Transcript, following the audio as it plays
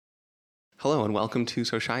Hello and welcome to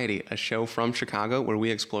Society, a show from Chicago where we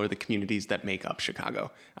explore the communities that make up Chicago.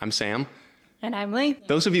 I'm Sam. And I'm Lee.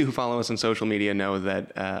 Those of you who follow us on social media know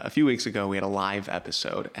that a few weeks ago we had a live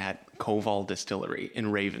episode at Koval Distillery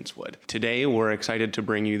in Ravenswood. Today we're excited to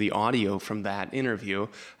bring you the audio from that interview,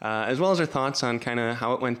 as well as our thoughts on kind of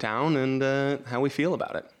how it went down and how we feel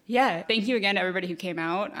about it. Yeah, thank you again to everybody who came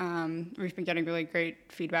out. We've been getting really great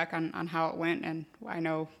feedback on how it went, and I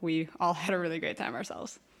know we all had a really great time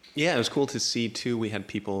ourselves. Yeah, it was cool to see, too. We had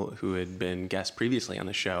people who had been guests previously on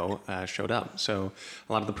the show showed up. So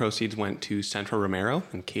a lot of the proceeds went to Centro Romero,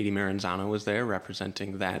 and Katie Maranzano was there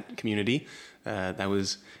representing that community. That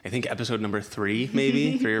was, I think, episode number 3,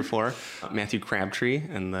 maybe, 3 or 4. Matthew Crabtree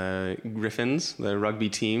and the Griffins, the rugby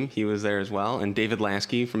team, he was there as well. And David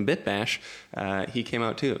Lasky from BitBash, he came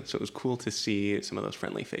out, too. So it was cool to see some of those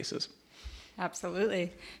friendly faces.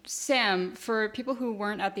 Absolutely. Sam, for people who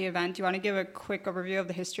weren't at the event, do you want to give a quick overview of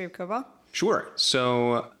the history of Koval? Sure.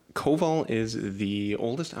 So Koval is the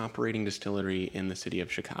oldest operating distillery in the city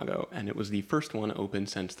of Chicago, and it was the first one open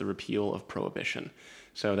since the repeal of Prohibition.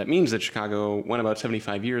 So that means that Chicago went about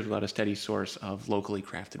 75 years without a steady source of locally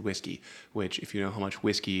crafted whiskey, which, if you know how much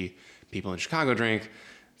whiskey people in Chicago drink,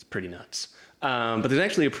 it's pretty nuts. But there's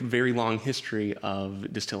actually a very long history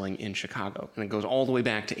of distilling in Chicago, and it goes all the way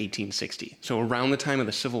back to 1860. So around the time of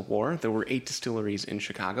the Civil War, there were 8 distilleries in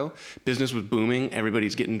Chicago. Business was booming.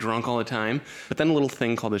 Everybody's getting drunk all the time. But then a little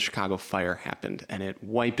thing called the Chicago Fire happened, and it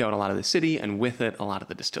wiped out a lot of the city, and with it, a lot of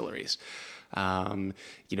the distilleries.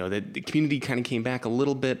 The community kind of came back a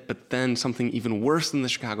little bit, but then something even worse than the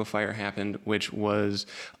Chicago Fire happened, which was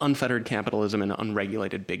unfettered capitalism and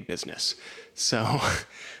unregulated big business. So,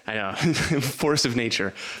 I know, force of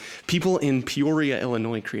nature. People in Peoria,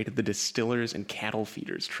 Illinois created the Distillers and Cattle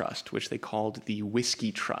Feeders Trust, which they called the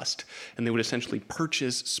Whiskey Trust. And they would essentially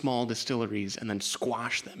purchase small distilleries and then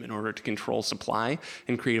squash them in order to control supply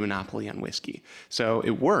and create a monopoly on whiskey. So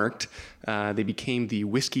it worked. They became the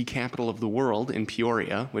whiskey capital of the world in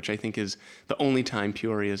Peoria, which I think is the only time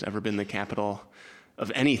Peoria has ever been the capital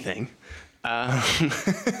of anything.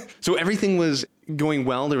 So everything was going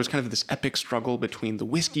well. There was kind of this epic struggle between the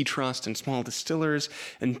Whiskey Trust and small distillers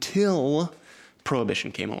until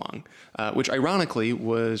Prohibition came along, which ironically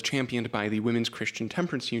was championed by the Women's Christian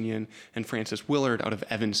Temperance Union and Frances Willard out of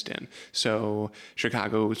Evanston. So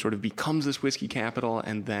Chicago sort of becomes this whiskey capital,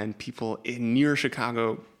 and then people near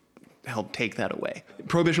Chicago helped take that away.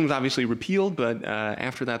 Prohibition was obviously repealed, but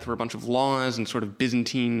after that there were a bunch of laws and sort of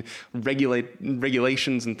Byzantine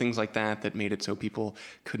regulations and things like that made it so people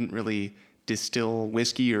couldn't really distill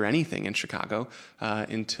whiskey or anything in Chicago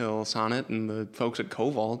until Sonnet and the folks at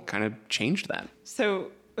Koval kind of changed that. So,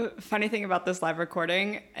 funny thing about this live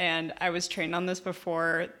recording, and I was trained on this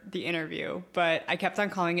before the interview, but I kept on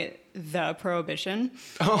calling it the Prohibition.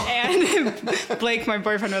 Oh. And Blake, my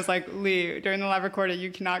boyfriend, was like, Lee, during the live recording,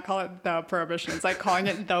 you cannot call it the Prohibition. It's like calling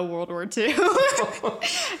it the World War II.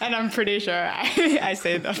 And I'm pretty sure I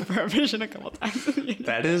say the Prohibition a couple times.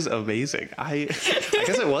 That is amazing. I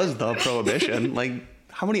guess it was the Prohibition. Like,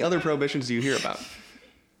 how many other prohibitions do you hear about?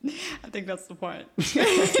 I think that's the point.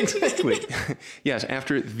 Exactly. Yes,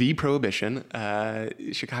 after the Prohibition,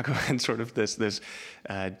 Chicago had sort of this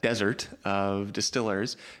desert of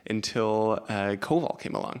distillers until Koval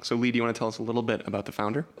came along. So, Lee, do you want to tell us a little bit about the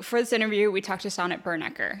founder? For this interview, we talked to Sonnet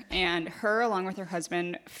Bernecker, and her, along with her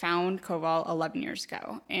husband, found Koval 11 years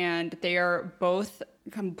ago. And they are both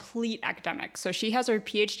complete academics. So she has her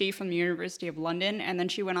PhD from the University of London, and then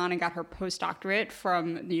she went on and got her postdoctorate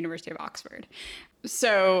from the University of Oxford.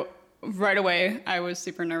 So right away, I was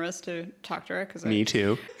super nervous to talk to her. Me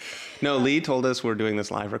too. No, Lee told us we're doing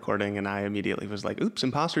this live recording, and I immediately was like, oops,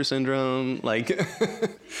 imposter syndrome. Like,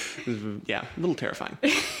 yeah, a little terrifying.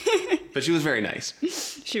 But she was very nice.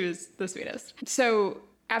 She was the sweetest. So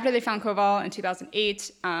after they found Koval in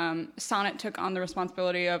 2008, Sonnet took on the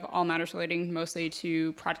responsibility of all matters relating mostly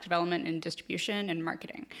to product development and distribution and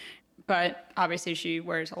marketing. But obviously she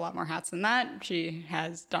wears a lot more hats than that. She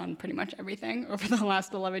has done pretty much everything over the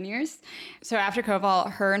last 11 years. So after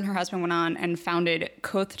Koval, her and her husband went on and founded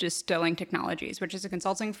Koth Distilling Technologies, which is a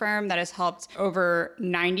consulting firm that has helped over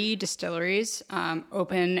 90 distilleries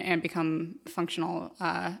open and become functional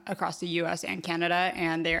across the US and Canada.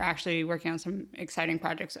 And they're actually working on some exciting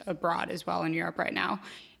projects abroad as well in Europe right now.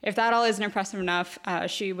 If that all isn't impressive enough,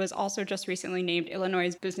 she was also just recently named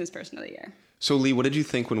Illinois' Business Person of the Year. So Lee, what did you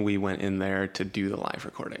think when we went in there to do the live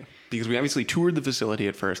recording? Because we obviously toured the facility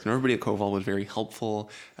at first, and everybody at Koval was very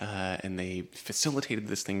helpful, and they facilitated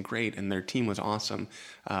this thing great, and their team was awesome.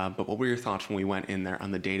 But what were your thoughts when we went in there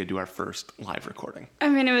on the day to do our first live recording? I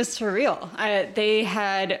mean, it was surreal. They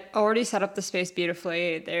had already set up the space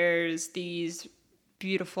beautifully. There's these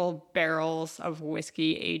beautiful barrels of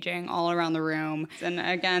whiskey aging all around the room. And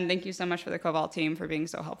again, thank you so much for the Koval team for being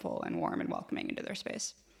so helpful and warm and welcoming into their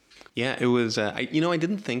space. Yeah, it was, I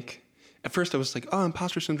didn't think, at first I was like, oh,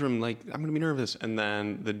 imposter syndrome, like, I'm going to be nervous. And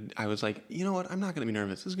then I was like, you know what, I'm not going to be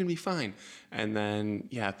nervous. This is going to be fine. And then,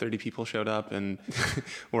 30 people showed up and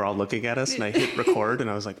were all looking at us, and I hit record, and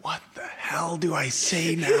I was like, what the hell do I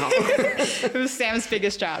say now? It was Sam's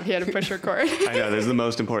biggest job. He had to push record. I know, that's the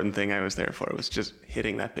most important thing I was there for, was just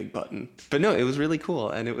hitting that big button. But no, it was really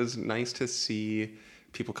cool, and it was nice to see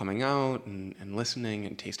people coming out and listening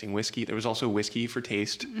and tasting whiskey. There was also whiskey for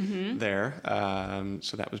taste there,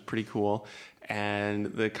 so that was pretty cool. And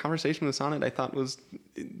the conversation with Sonnet I thought was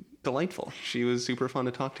delightful. She was super fun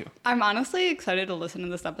to talk to. I'm honestly excited to listen to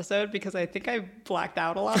this episode because I think I blacked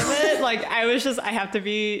out a lot of it.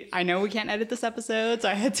 I know we can't edit this episode, so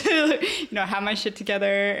I had to, have my shit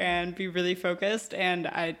together and be really focused. And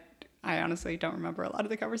I honestly don't remember a lot of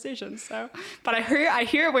the conversations. But I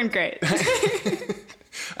hear it went great.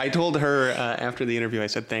 I told her after the interview, I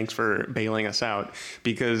said, thanks for bailing us out,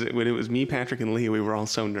 because when it was me, Patrick, and Lee, we were all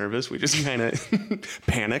so nervous. We just kind of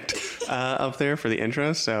panicked up there for the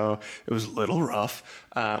intro, so it was a little rough.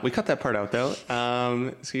 We cut that part out, though,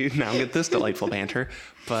 so you now get this delightful banter.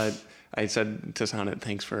 But I said to Sonnet,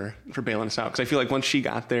 thanks for bailing us out, because I feel like once she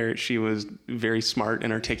got there, she was very smart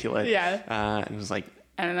and articulate. Yeah. And it was like,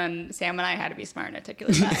 and then Sam and I had to be smart and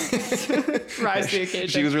articulate that. Rise to the occasion.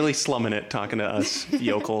 She was really slumming it, talking to us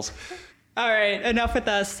yokels. All right, enough with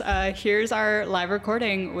us. Here's our live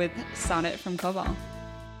recording with Sonnet from Koval.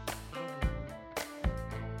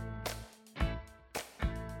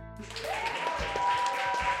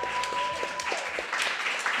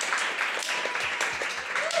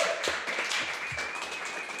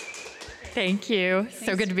 Thank you. Thanks.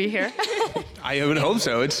 So good to be here. I would hope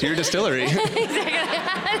so. It's your distillery. Exactly.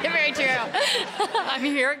 Very true. I'm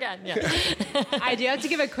here again. Yeah. I do have to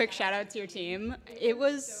give a quick shout out to your team. It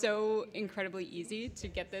was so incredibly easy to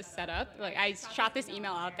get this set up. Like, I shot this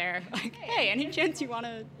email out there, like, hey, any chance you want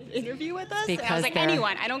to interview with us? Because and I was like,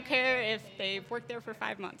 anyone. I don't care if they've worked there for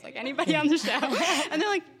 5 months. Like, anybody on the show. And they're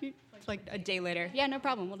like a day later, yeah, no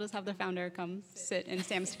problem. We'll just have the founder come sit in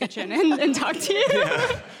Sam's kitchen and talk to you.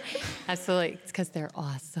 Yeah. Absolutely. It's because they're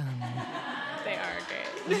awesome. They are great.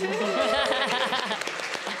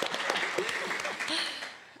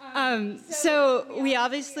 So we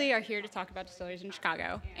obviously are here to talk about distilleries in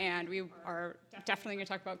Chicago, and we are definitely going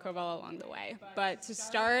to talk about Koval along the way. But to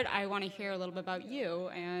start, I want to hear a little bit about you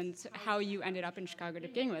and how you ended up in Chicago to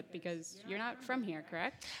begin with, because you're not from here,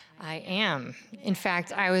 correct? I am. In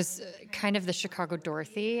fact, I was kind of the Chicago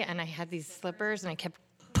Dorothy, and I had these slippers, and I kept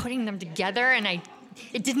putting them together, and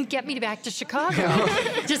it didn't get me back to Chicago.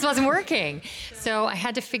 It just wasn't working. So I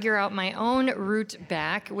had to figure out my own route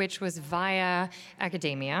back, which was via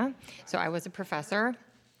academia. So I was a professor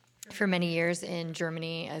for many years in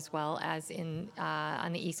Germany as well as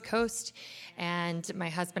on the East Coast. And my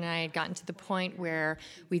husband and I had gotten to the point where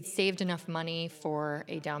we'd saved enough money for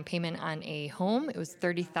a down payment on a home. It was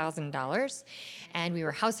 $30,000. And we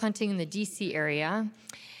were house hunting in the D.C. area.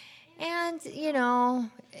 And,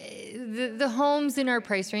 the homes in our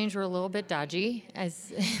price range were a little bit dodgy.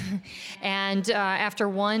 And after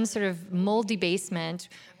one sort of moldy basement,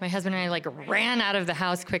 my husband and I ran out of the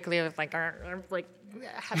house quickly with our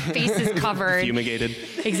faces covered. Fumigated.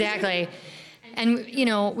 Exactly. And,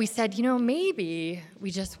 we said, maybe we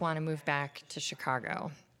just want to move back to Chicago.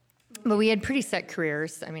 But we had pretty set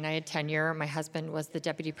careers. I mean, I had tenure. My husband was the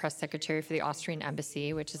deputy press secretary for the Austrian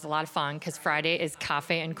embassy, which is a lot of fun because Friday is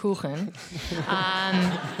Kaffee and Kuchen.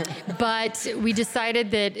 But we decided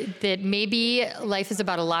that maybe life is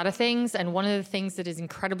about a lot of things, and one of the things that is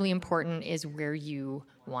incredibly important is where you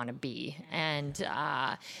want to be. And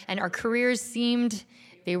our careers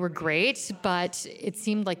they were great, but it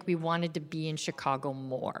seemed like we wanted to be in Chicago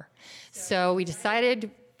more. So we decided,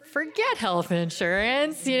 forget health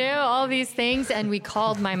insurance, all these things. And we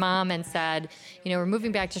called my mom and said, we're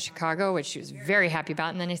moving back to Chicago, which she was very happy about.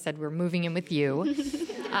 And then I said, we're moving in with you.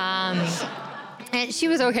 And she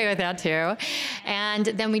was okay with that too. And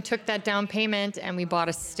then we took that down payment and we bought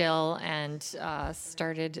a still and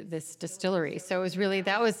started this distillery. So it was really,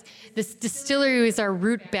 this distillery was our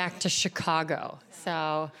route back to Chicago.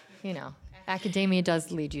 So, academia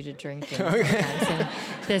does lead you to drinking sometimes. And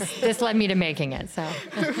this led me to making it. So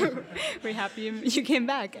we're happy you came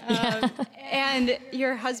back. And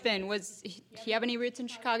your husband, was he have any roots in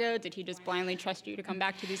Chicago? Did he just blindly trust you to come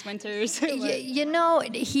back to these winters? You know,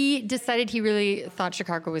 he decided he really thought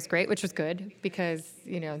Chicago was great, which was good because,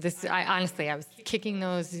 you know, I was kicking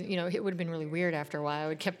those, you know, it would have been really weird after a while.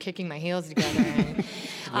 I kept kicking my heels together. And,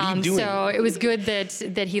 what are you doing? So it was good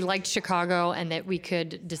that he liked Chicago and that we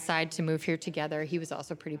could decide to move here together. He was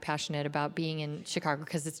also pretty passionate about being in Chicago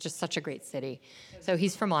because it's just such a great city. So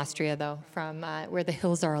he's from Austria, though, from where the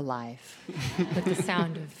hills are alive with the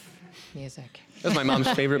sound of music. That's my mom's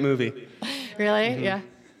favorite movie. Really? Mm-hmm.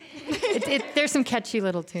 Yeah. There's some catchy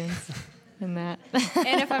little tunes in that.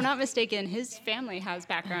 And if I'm not mistaken, his family has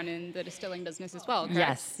background in the distilling business as well,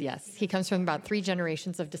 correct? Yes. He comes from about 3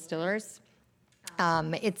 generations of distillers.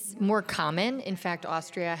 It's more common. In fact,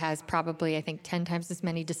 Austria has probably, I think, 10 times as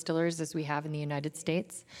many distillers as we have in the United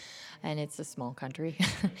States. And it's a small country.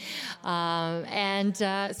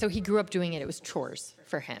 So he grew up doing it. It was chores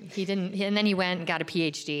for him. And then he went and got a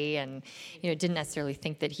PhD and, you know, didn't necessarily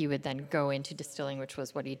think that he would then go into distilling, which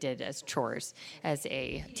was what he did as chores as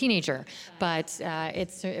a teenager. But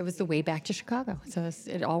it was the way back to Chicago. So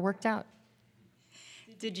it all worked out.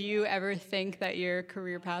 Did you ever think that your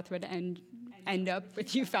career path would end up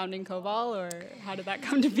with you founding Koval, or how did that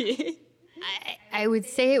come to be? I would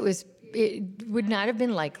say it would not have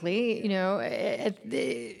been likely, you know.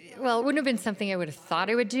 Well, it wouldn't have been something I would have thought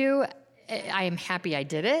I would do. I am happy I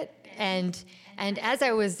did it, and as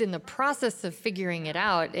I was in the process of figuring it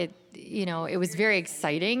out, it was very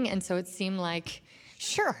exciting, and so it seemed like,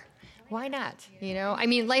 sure, why not? You know, I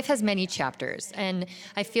mean, life has many chapters, and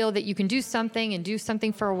I feel that you can do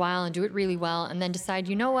something for a while and do it really well, and then decide,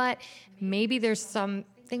 you know what, maybe there's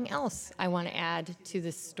something else I want to add to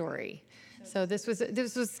this story. So this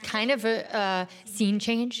was kind of a scene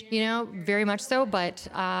change, you know, very much so. But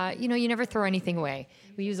you know, you never throw anything away.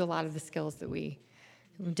 We use a lot of the skills that we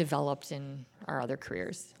developed in our other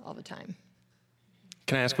careers all the time.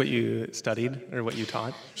 Can I ask what you studied or what you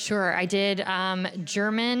taught? Sure, I did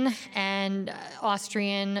German and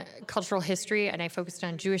Austrian cultural history, and I focused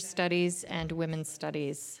on Jewish studies and women's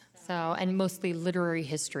studies. And mostly literary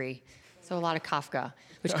history. So a lot of Kafka,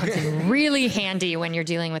 which comes in really handy when you're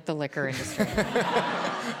dealing with the liquor industry.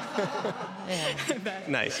 Yeah.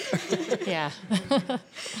 Nice. Yeah.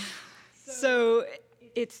 So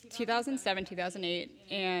it's 2007, 2008,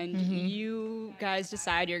 and you guys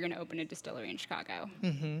decide you're going to open a distillery in Chicago.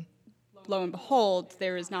 Mm-hmm. Lo and behold,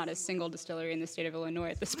 there is not a single distillery in the state of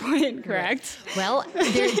Illinois at this point, correct? Well,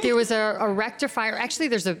 there was a rectifier. Actually,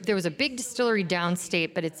 there was a big distillery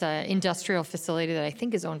downstate, but it's an industrial facility that I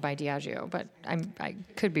think is owned by Diageo, but I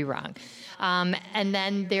could be wrong. And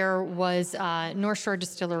then there was North Shore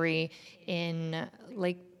Distillery in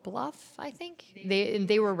Lake Bluff, I think.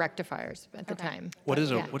 They were rectifiers at the time.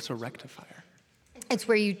 What's a rectifier? It's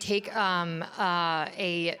where you take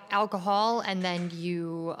a alcohol and then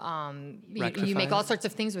you make all sorts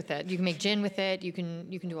of things with it. You can make gin with it. You can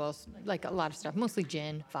do a lot of stuff, mostly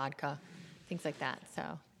gin, vodka, things like that. So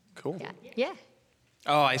cool. Yeah.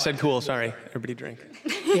 Oh, I said cool. Sorry, everybody drink.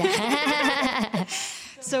 Yeah.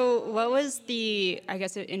 So what was the, I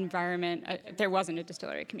guess, environment? There wasn't a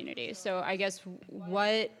distillery community. So I guess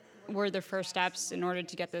what were the first steps in order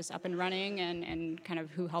to get this up and running, and kind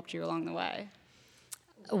of who helped you along the way?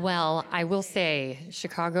 Well, I will say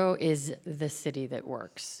Chicago is the city that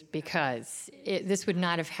works, because this would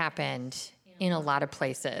not have happened in a lot of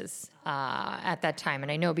places at that time.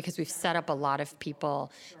 And I know because we've set up a lot of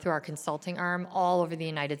people through our consulting arm all over the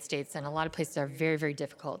United States, and a lot of places are very, very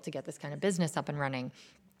difficult to get this kind of business up and running.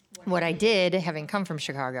 What I did, having come from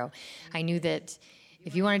Chicago, I knew that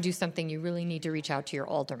if you want to do something, you really need to reach out to your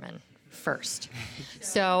alderman first.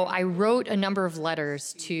 So I wrote a number of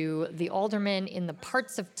letters to the aldermen in the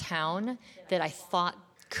parts of town that I thought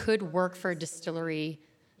could work for a distillery,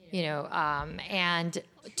 and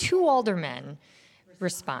 2 aldermen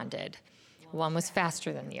responded. One was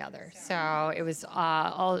faster than the other. So it was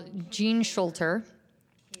Gene Schulter.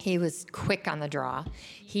 He was quick on the draw.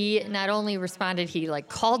 He not only responded, he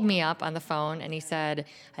called me up on the phone and he said,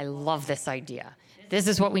 "I love this idea. This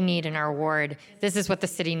is what we need in our ward. This is what the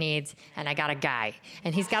city needs. And I got a guy.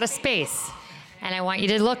 And he's got a space. And I want you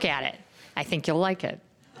to look at it. I think you'll like it."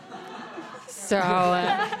 So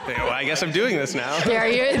well, I guess I'm doing this now. There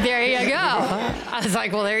you go. I was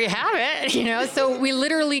like, well, there you have it. So we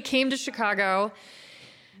literally came to Chicago,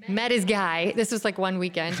 met his guy. This was one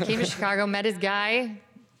weekend. Came to Chicago, met his guy,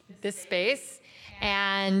 this space.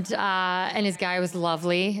 And his guy was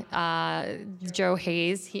lovely. Joe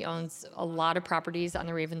Hayes, he owns a lot of properties on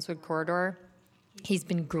the Ravenswood corridor. He's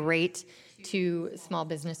been great to small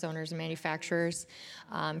business owners and manufacturers,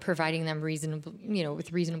 providing them reasonable,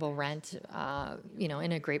 with reasonable rent,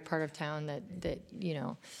 in a great part of town that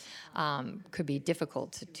could be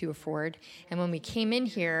difficult to afford. And when we came in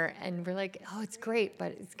here, and we're like, oh, it's great,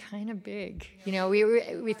 but it's kind of big.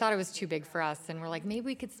 We thought it was too big for us, and we're like, maybe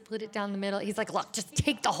we could split it down the middle. He's like, look, just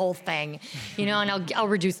take the whole thing, and I'll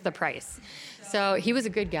reduce the price. So he was a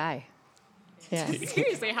good guy. Yeah.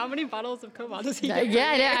 Seriously, how many bottles of Koval does he get?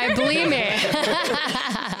 Yeah, I believe me.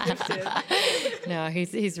 No,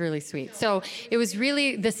 he's really sweet. So it was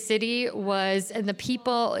really, the city was, and the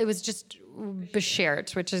people, it was just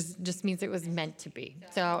beschert, which just means it was meant to be.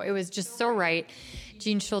 So it was just so right.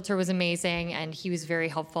 Gene Schulter was amazing, and he was very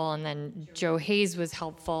helpful. And then Joe Hayes was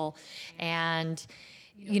helpful. And,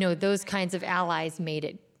 those kinds of allies made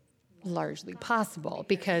it largely possible,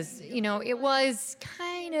 because it was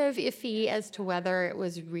kind of iffy as to whether it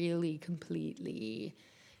was really completely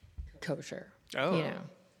kosher to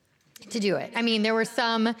do it. I mean, there were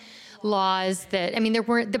some laws that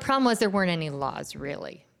the problem was there weren't any laws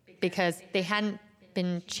really, because they hadn't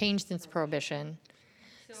been changed since Prohibition.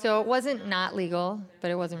 So it wasn't not legal, but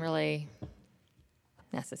it wasn't really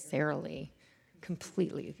necessarily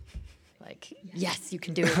completely like, yes, you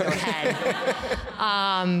can do it, go ahead.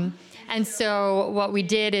 And so what we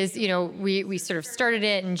did is, we sort of started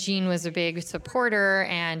it, and Gene was a big supporter,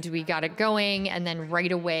 and we got it going. And then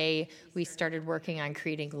right away, we started working on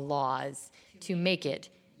creating laws to make it,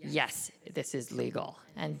 yes, this is legal,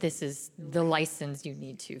 and this is the license you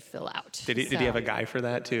need to fill out. Did he have a guy for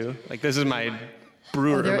that too? Like, this is my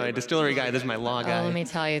brewer, my distillery guy, this is my law guy. Let me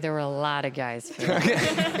tell you, there were a lot of guys for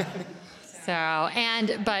that.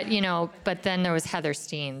 But then there was Heather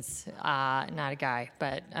Steens, not a guy,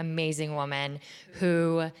 but amazing woman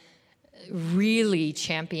who really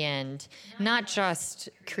championed not just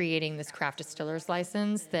creating this craft distiller's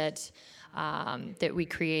license that we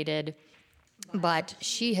created, but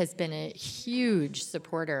she has been a huge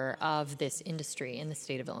supporter of this industry in the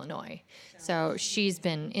state of Illinois. So she's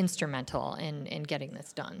been instrumental in getting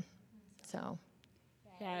this done. So.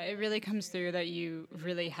 Yeah, it really comes through that you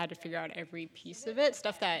really had to figure out every piece of it,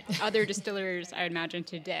 stuff that other distillers, I imagine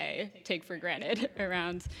today, take for granted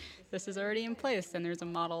around this is already in place and there's a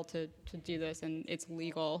model to do this and it's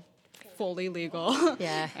legal, fully legal.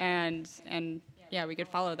 Yeah. and yeah, we could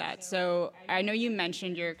follow that. So I know you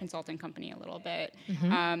mentioned your consulting company a little bit.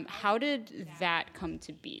 Mm-hmm. How did that come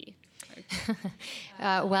to be?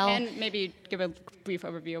 And maybe give a brief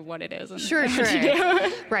overview of what it is. And sure.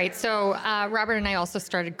 Right. So Robert and I also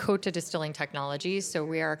started Kota Distilling Technologies. So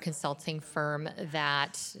we are a consulting firm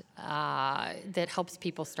that helps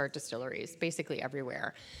people start distilleries, basically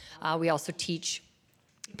everywhere. We also teach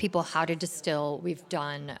people how to distill. We've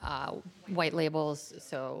done white labels,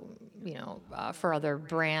 so for other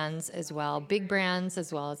brands as well, big brands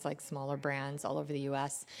as well as like smaller brands all over the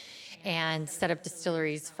U.S. And set up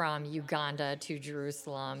distilleries from Uganda to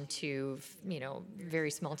Jerusalem to very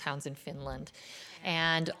small towns in Finland,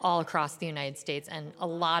 and all across the United States, and a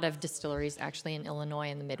lot of distilleries actually in Illinois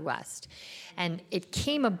and the Midwest. And it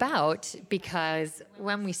came about because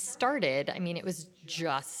when we started, it was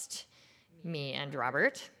just me and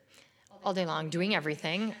Robert all day long doing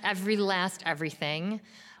everything, everything.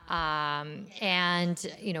 And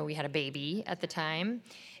we had a baby at the time.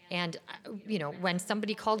 And, when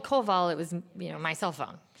somebody called Koval, it was, my cell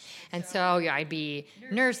phone. And so I'd be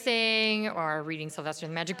nursing or reading Sylvester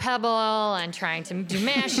and the Magic Pebble and trying to do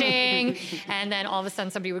mashing. And then all of a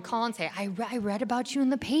sudden somebody would call and say, I read about you in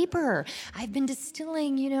the paper. I've been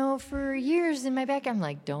distilling, for years in my back. I'm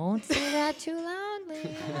like, don't say that too loudly.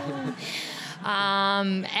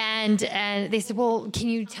 And they said, well, can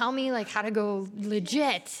you tell me how to go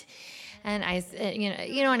legit? And I,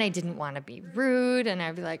 and I didn't want to be rude, and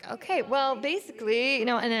I'd be like, okay, well, basically, and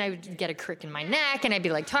then I would get a crick in my neck, and I'd be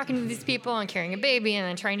talking to these people and carrying a baby, and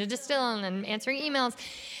then trying to distill, and then answering emails.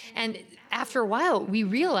 And after a while, we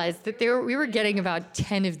realized that we were getting about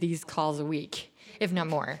 10 of these calls a week, if not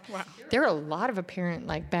more. Wow. There are a lot of apparent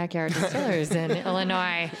backyard distillers in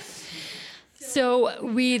Illinois. So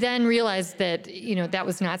we then realized that, that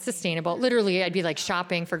was not sustainable. Literally, I'd be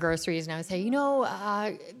shopping for groceries, and I would say,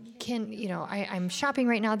 I'm shopping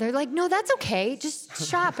right now. They're like, no, that's okay. Just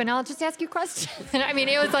shop, and I'll just ask you questions. And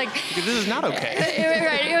it was like, this is not okay.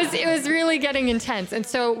 Right. It was really getting intense. And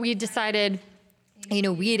so we decided,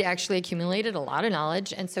 we had actually accumulated a lot of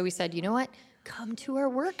knowledge. And so we said, you know what? come to our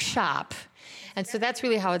workshop. And so that's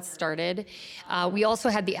really how it started. We also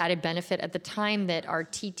had the added benefit at the time that our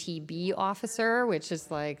TTB officer, which is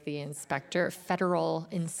like the federal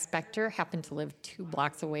inspector, happened to live 2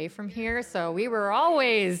 blocks away from here. So we were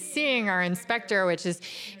always seeing our inspector, which is,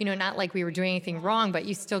 not like we were doing anything wrong, but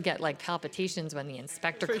you still get like palpitations when the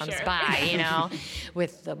inspector comes by,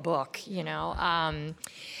 with the book,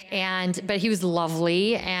 but he was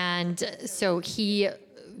lovely. And so he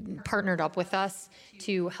partnered up with us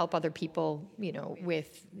to help other people,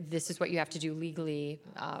 with this is what you have to do legally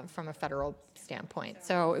from a federal standpoint.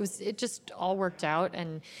 So it just all worked out,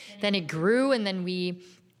 and then it grew, and then we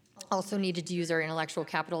also needed to use our intellectual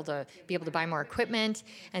capital to be able to buy more equipment.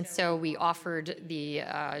 And so we offered the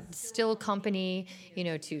Distill company,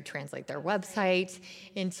 to translate their website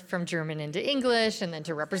from German into English, and then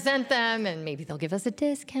to represent them, and maybe they'll give us a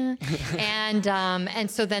discount. And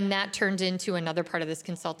so then that turned into another part of this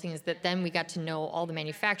consulting, is that then we got to know all the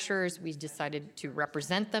manufacturers. We decided to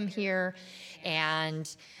represent them here,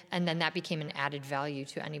 and then that became an added value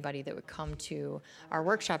to anybody that would come to our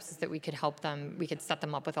workshops, is that we could help them. We could set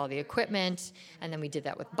them up with all the equipment, and then we did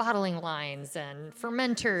that with bottling lines and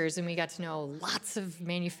fermenters, and we got to know lots of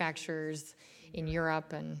manufacturers in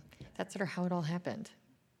Europe, and that's sort of how it all happened.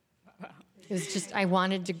 Wow. It was just, I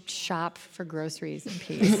wanted to shop for groceries in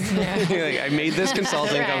peace. I made this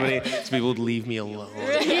consulting company so people would leave me alone.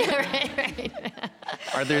 Right.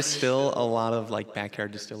 Are there still a lot of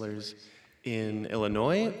backyard distillers in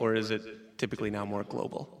Illinois, or is it typically now more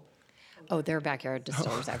global? Oh, there are backyard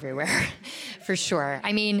distillers everywhere, for sure.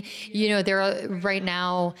 I mean, there are, right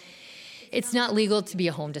now, it's not legal to be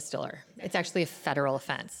a home distiller. It's actually a federal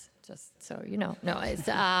offense, just so you know. No, it's,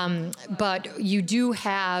 but you do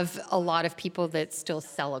have a lot of people that still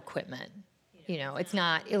sell equipment. It's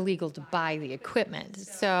not illegal to buy the equipment.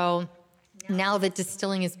 So now that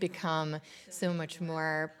distilling has become so much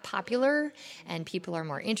more popular and people are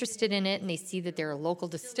more interested in it, and they see that there are local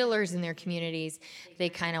distillers in their communities, they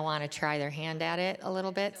kind of want to try their hand at it a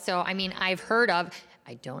little bit. So, I mean, I've heard of,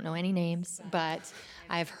 I don't know any names, but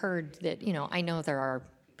I've heard that, I know there are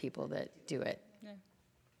people that do it.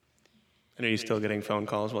 And are you still getting phone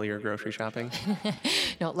calls while you're grocery shopping?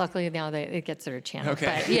 No, luckily now it gets sort of channeled.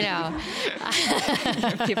 Okay.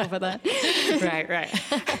 But, people for that. Right.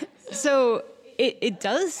 So it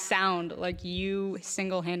does sound like you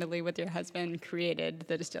single-handedly with your husband created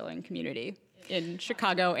the distilling community in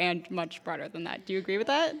Chicago and much broader than that. Do you agree with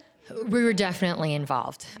that? We were definitely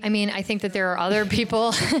involved. I mean, I think that there are other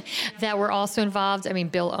people that were also involved. I mean,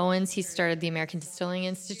 Bill Owens, he started the American Distilling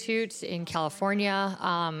Institute in California.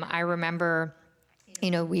 I remember,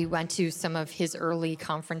 we went to some of his early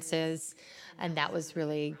conferences, and that was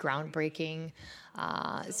really groundbreaking.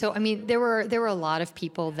 So, I mean, there were a lot of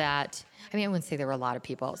people that, I wouldn't say there were a lot of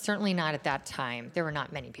people. Certainly not at that time. There were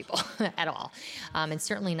not many people at all. And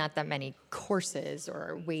certainly not that many courses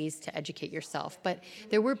or ways to educate yourself. But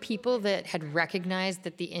there were people that had recognized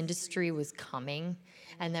that the industry was coming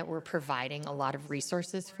and that were providing a lot of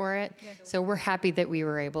resources for it. Yeah. So we're happy that we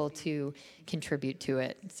were able to contribute to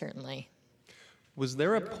it, certainly. Was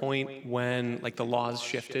there a point when, the laws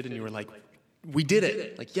shifted and you were like, we did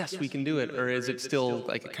it. Yes, we can do it. Or is it still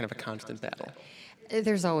a kind of a constant battle?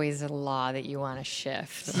 There's always a law that you want to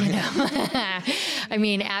shift, I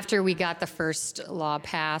mean, after we got the first law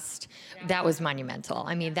passed, that was monumental.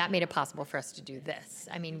 I mean, that made it possible for us to do this.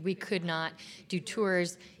 I mean, we could not do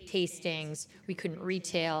tours, tastings, we couldn't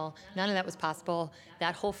retail. None of that was possible.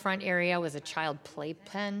 That whole front area was a child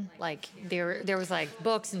playpen. There was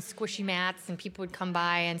books and squishy mats, and people would come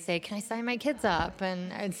by and say, "Can I sign my kids up?"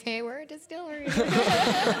 And I'd say, "We're a distillery."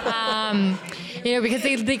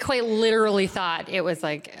 Because they quite literally thought it was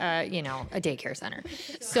a daycare center.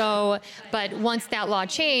 So, but once that law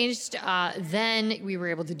changed, then we were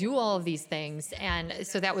able to do all of these things, and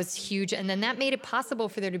so that was huge. And then that made it possible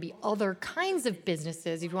for there to be other kinds of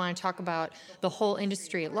businesses. If you want to talk about the whole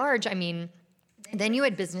industry at large, I mean, then you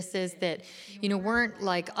had businesses that, weren't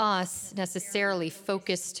like us necessarily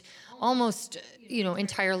focused almost,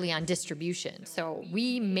 entirely on distribution. So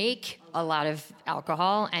we make a lot of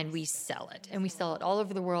alcohol and we sell it. And we sell it all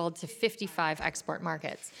over the world to 55 export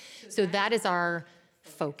markets. So that is our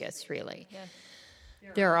focus, really. Yeah.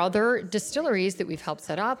 There are other distilleries that we've helped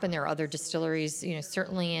set up, and there are other distilleries,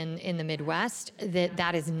 certainly in the Midwest,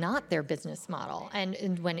 that is not their business model.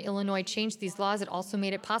 And when Illinois changed these laws, it also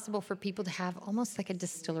made it possible for people to have almost like a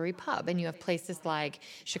distillery pub. And you have places like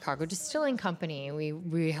Chicago Distilling Company.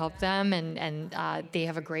 We help them, and they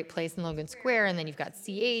have a great place in Logan Square. And then you've got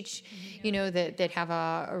CH, that have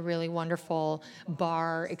a really wonderful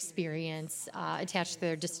bar experience attached to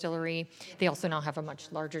their distillery. They also now have a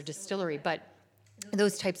much larger distillery, but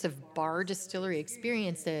those types of bar distillery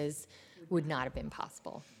experiences would not have been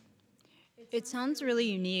possible. It sounds really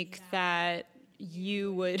unique that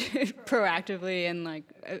you would proactively and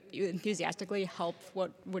enthusiastically help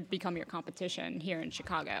what would become your competition here in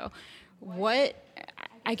Chicago. What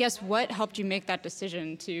helped you make that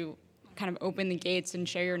decision to kind of open the gates and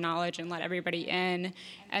share your knowledge and let everybody in?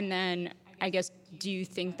 And then I guess, do you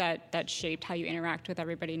think that shaped how you interact with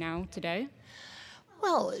everybody now today?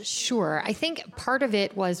 Well, sure. I think part of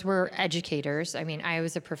it was we're educators. I mean, I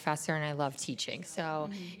was a professor and I love teaching, so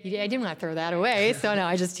I didn't want to throw that away. So no,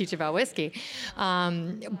 I just teach about whiskey.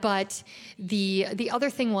 But the other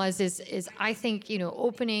thing is I think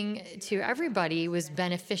opening to everybody was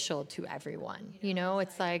beneficial to everyone.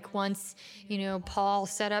 It's like once Paul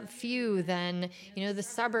set up Few, then the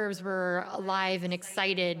suburbs were alive and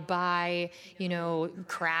excited by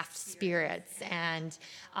craft spirits, and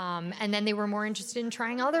then they were more interested in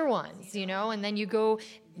trying other ones, and then you go,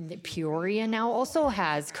 Peoria now also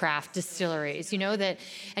has craft distilleries,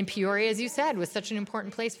 and Peoria, as you said, was such an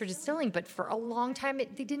important place for distilling, but for a long time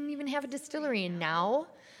they didn't even have a distillery, and now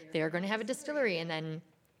they're going to have a distillery. And then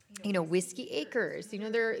Whiskey Acres,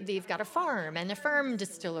 they've got a farm and a farm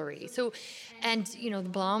distillery. So, and, the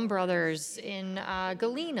Blum brothers in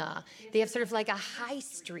Galena, they have sort of like a high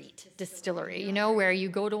street distillery, where you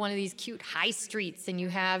go to one of these cute high streets and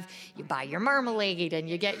you buy your marmalade and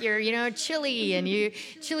you get your, chili and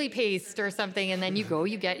chili paste or something. And then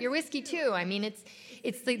you get your whiskey too. I mean,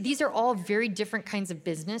 these are all very different kinds of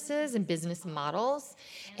businesses and business models,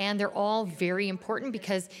 and they're all very important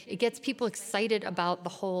because it gets people excited about the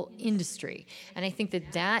whole industry. And I think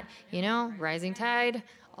that rising tide,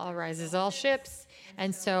 all rises all ships.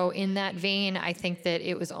 And so in that vein, I think that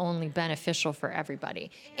it was only beneficial for everybody.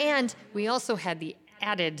 And we also had the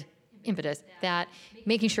added impetus that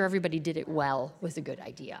making sure everybody did it well was a good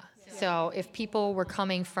idea. So if people were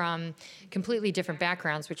coming from completely different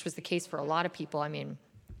backgrounds, which was the case for a lot of people, I mean,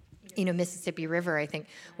 Mississippi River, I think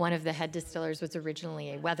one of the head distillers was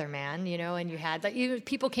originally a weatherman, and you had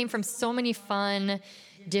people came from so many fun,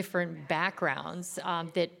 different backgrounds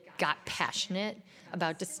that got passionate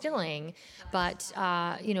about distilling, but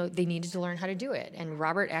they needed to learn how to do it. And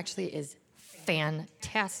Robert actually is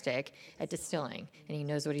fantastic at distilling, and he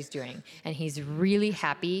knows what he's doing, and he's really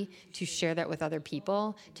happy to share that with other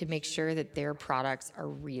people to make sure that their products are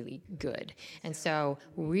really good. And so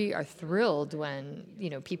we are thrilled when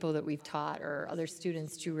people that we've taught or other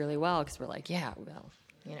students do really well, because we're like, yeah, well,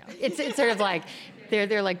 it's sort of like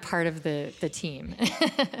they're like part of the team.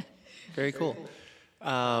 Very cool.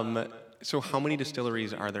 So how many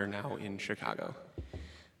distilleries are there now in Chicago?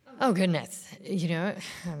 Oh, goodness.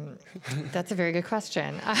 That's a very good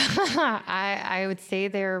question. I would say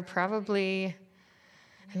they're probably,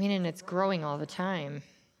 and it's growing all the time.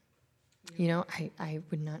 I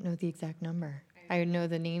would not know the exact number. I would know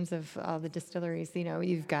the names of all the distilleries.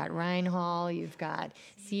 You've got Reinhall, you've got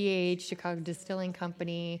CH, Chicago Distilling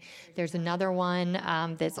Company. There's another one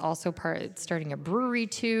that's also starting a brewery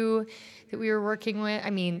too that we were working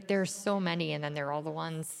with. There's so many, and then there are all the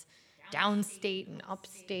ones downstate and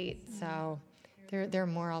upstate, so there are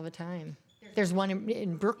more all the time. There's one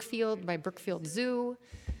in Brookfield by Brookfield Zoo.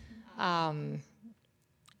 The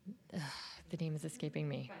name is escaping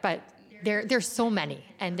me, but there's so many,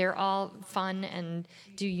 and they're all fun and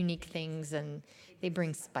do unique things, and they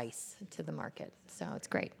bring spice to the market, so it's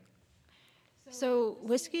great. So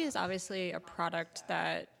whiskey is obviously a product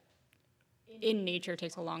that in nature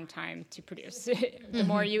takes a long time to produce. The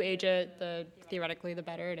more you age it, theoretically the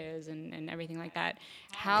better it is, and everything like that.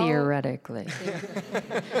 Theoretically.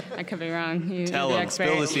 I could be wrong. Tell them,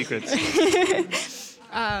 spill the secrets.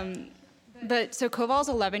 But so Koval's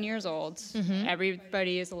 11 years old. Mm-hmm.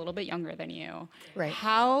 Everybody is a little bit younger than you. Right.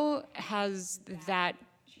 How has that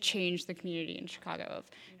changed the community in Chicago?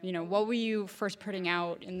 What were you first putting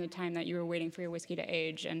out in the time that you were waiting for your whiskey to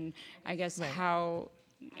age? And I guess how,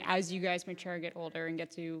 as you guys mature, get older, and get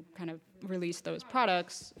to kind of release those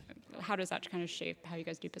products, how does that kind of shape how you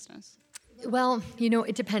guys do business? Well,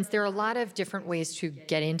 it depends. There are a lot of different ways to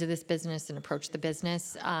get into this business and approach the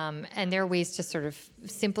business. And there are ways to sort of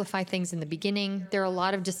simplify things in the beginning. There are a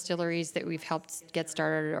lot of distilleries that we've helped get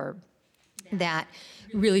started or that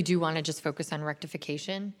really do want to just focus on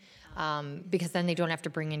rectification, because then they don't have to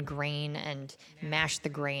bring in grain and mash the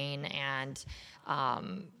grain, and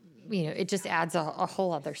it just adds a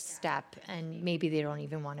whole other step, and maybe they don't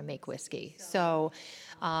even want to make whiskey. So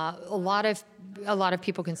a lot of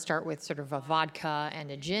people can start with sort of a vodka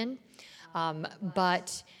and a gin,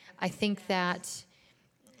 but I think that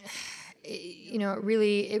you know, it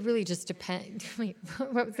really just depends. Wait,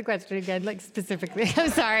 what was the question again? Like specifically,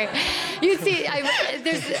 I'm sorry. You see,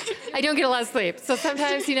 I don't get a lot of sleep, so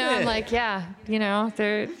sometimes, you know, I'm like, yeah, you know,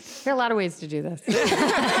 there are a lot of ways to do this.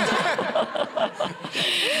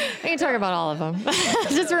 I can talk about all of them.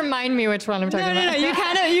 Just remind me which one I'm talking about.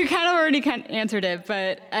 No. You kind of already answered it,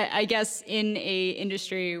 but I guess in a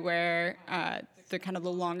industry where the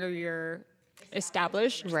longer you're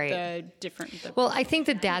established, right, the different. Well, I think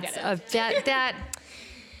that's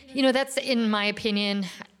you know, that's, in my opinion,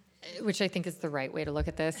 which I think is the right way to look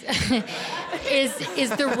at this, is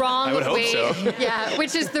the wrong I would hope way. so. Yeah,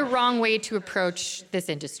 which is the wrong way to approach this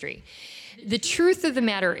industry. The truth of the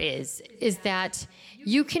matter is that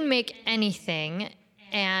you can make anything,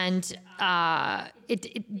 and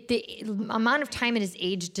the amount of time it is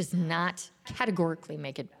aged does not categorically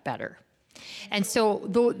make it better. And so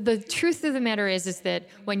the truth of the matter is that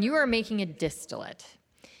when you are making a distillate,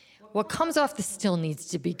 what comes off the still needs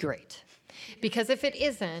to be great. Because if it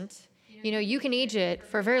isn't, you know, you can age it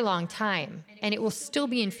for a very long time, and it will still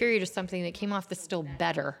be inferior to something that came off the still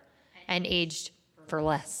better and aged for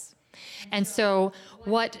less. And so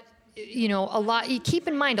you keep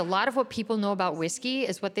in mind, a lot of what people know about whiskey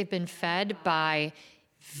is what they've been fed by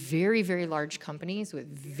very, very large companies with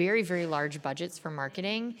very, very large budgets for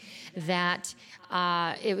marketing, that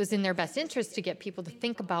it was in their best interest to get people to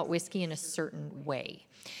think about whiskey in a certain way.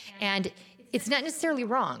 And it's not necessarily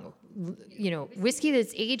wrong. You know, whiskey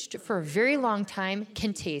that's aged for a very long time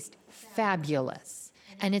can taste fabulous,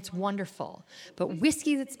 and it's wonderful. But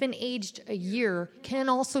whiskey that's been aged a year can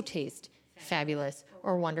also taste fabulous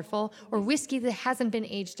or wonderful, or whiskey that hasn't been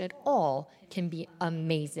aged at all can be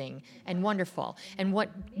amazing and wonderful. And what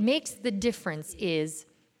makes the difference is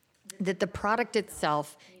that the product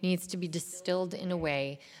itself needs to be distilled in a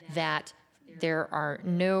way that there are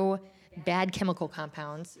no bad chemical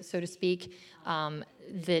compounds, so to speak,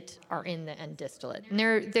 that are in the end distillate. And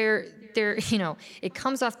they're you know, it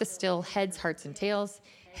comes off the still, heads, hearts, and tails.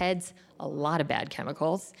 Heads, a lot of bad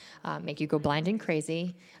chemicals, make you go blind and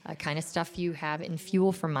crazy, kind of stuff you have in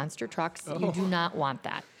fuel for monster trucks. Oh. You do not want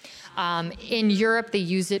that. In Europe, they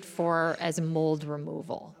use it as mold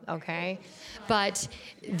removal, okay? But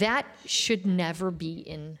that should never be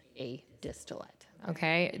in a distillate,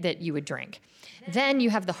 okay, that you would drink. Then you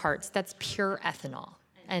have the hearts. That's pure ethanol.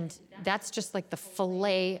 And that's just like the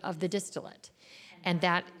fillet of the distillate. And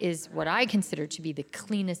that is what I consider to be the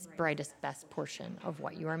cleanest, brightest, best portion of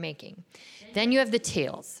what you are making. Then you have the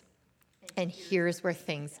tails. And here's where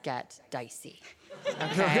things get dicey.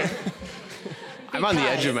 Okay? I'm on the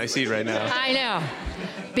edge of my seat right now. I know.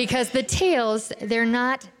 Because the tails, they're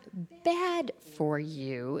not bad for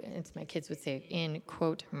you. As my kids would say, in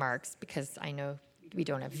quote marks, because I know we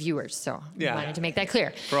don't have viewers, so I wanted to make that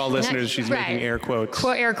clear. For all listeners, she's making air quotes.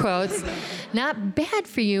 Air quotes. Not bad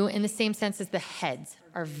for you in the same sense as the heads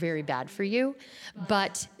are very bad for you,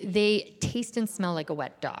 but they taste and smell like a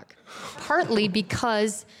wet dog. Partly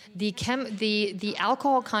because the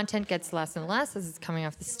alcohol content gets less and less as it's coming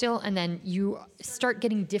off the still, and then you start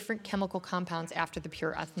getting different chemical compounds after the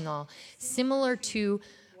pure ethanol, similar to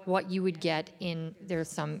what you would get there's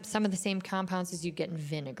some of the same compounds as you get in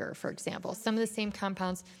vinegar, for example. Some of the same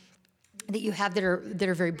compounds that you have that are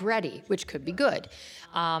very bready, which could be good.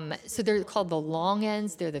 So they're called the long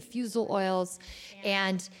ends. They're the fusel oils.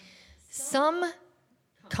 And some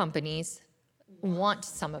companies want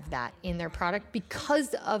some of that in their product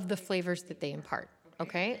because of the flavors that they impart,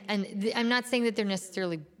 okay? And I'm not saying that they're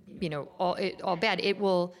necessarily, you know, all bad. It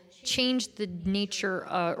will change the nature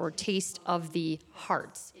or taste of the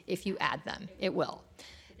hearts if you add them. It will.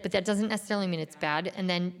 But that doesn't necessarily mean it's bad. And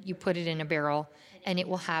then you put it in a barrel, and it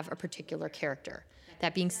will have a particular character.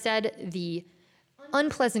 That being said, the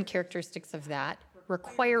unpleasant characteristics of that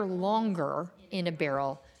require longer in a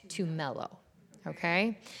barrel to mellow,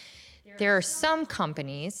 okay? There are some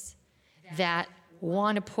companies that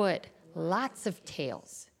want to put lots of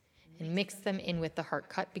tails and mix them in with the heart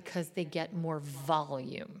cut because they get more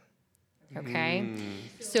volume, okay?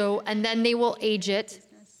 So, and then they will age it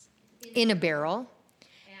in a barrel,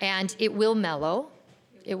 and it will mellow.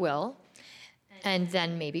 It will. And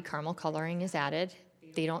then maybe caramel coloring is added.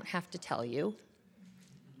 They don't have to tell you.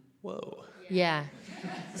 Whoa. Yeah.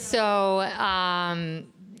 So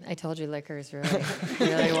I told you liquor is really,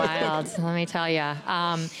 really wild, let me tell you.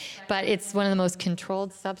 But it's one of the most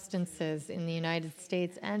controlled substances in the United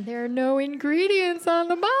States, and there are no ingredients on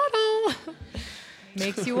the bottle.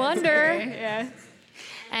 Makes you wonder. Yeah.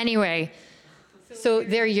 Anyway, so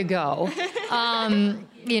there you go.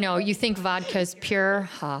 You know, you think vodka's pure?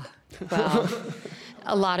 Well,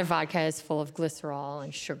 a lot of vodka is full of glycerol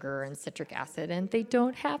and sugar and citric acid, and they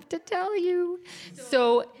don't have to tell you.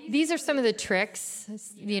 So these are some of the tricks,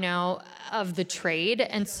 of the trade.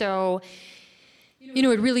 And so,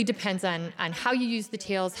 it really depends on how you use the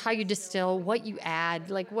tails, how you distill, what you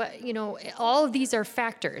add, all of these are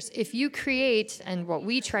factors. If you create, and what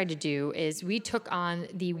we tried to do is we took on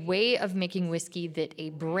the way of making whiskey that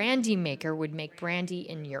a brandy maker would make brandy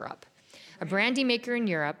in Europe. A brandy maker in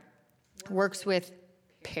Europe works with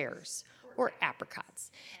pears or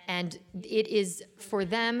apricots, and it is for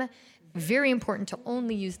them very important to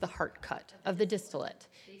only use the heart cut of the distillate.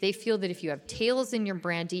 They feel that if you have tails in your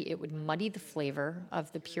brandy, it would muddy the flavor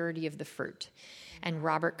of the purity of the fruit. And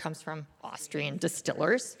Robert comes from Austrian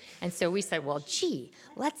distillers. And so we said, well,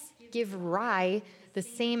 let's give rye the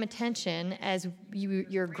same attention as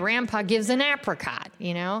your grandpa gives an apricot,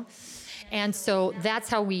 And so that's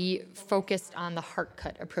how we focused on the heart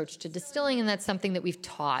cut approach to distilling. And that's something that we've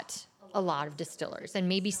taught a lot of distillers. And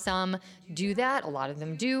maybe some do that. A lot of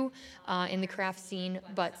them do in the craft scene,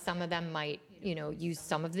 but some of them might use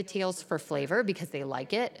some of the tails for flavor because they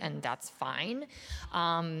like it, and that's fine.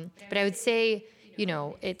 But I would say,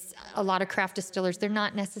 it's a lot of craft distillers, they're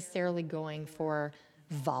not necessarily going for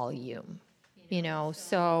volume,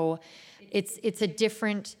 so it's a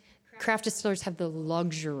different, craft distillers have the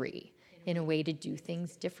luxury in a way to do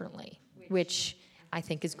things differently, which I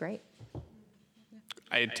think is great.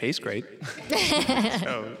 It tastes great.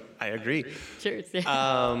 So I agree. Cheers.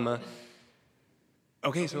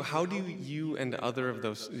 Okay, so how do you and other of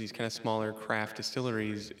these kind of smaller craft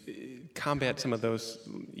distilleries combat some of those,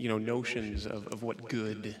 notions of what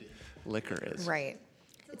good liquor is? Right.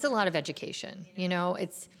 It's a lot of education.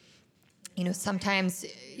 It's, sometimes,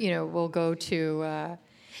 we'll go to,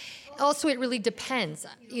 also it really depends.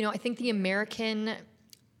 I think the American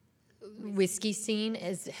whiskey scene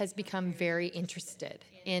has become very interested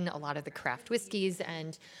in a lot of the craft whiskeys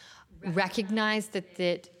and recognize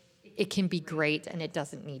that it can be great and it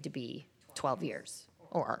doesn't need to be 12 years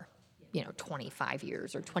or 25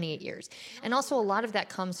 years or 28 years. And also a lot of that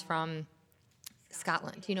comes from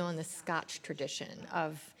Scotland, and the Scotch tradition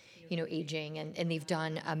of aging, and they've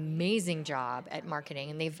done an amazing job at marketing,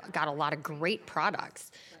 and they've got a lot of great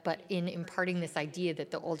products, but in imparting this idea that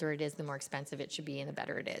the older it is, the more expensive it should be and the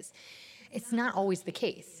better it is. It's not always the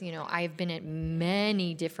case. I've been at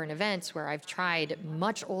many different events where I've tried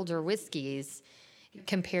much older whiskeys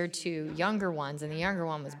compared to younger ones, and the younger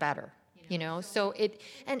one was better, So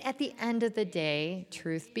and at the end of the day,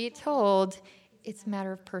 truth be told, it's a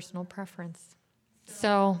matter of personal preference.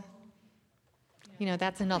 So,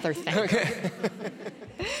 that's another thing. Okay.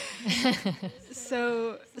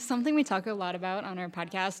 So something we talk a lot about on our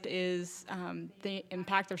podcast is the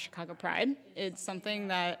impact of Chicago Pride. It's something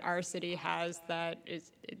that our city has that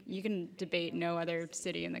you can debate no other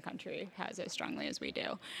city in the country has as strongly as we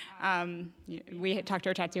do. We talked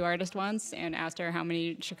to our tattoo artist once and asked her how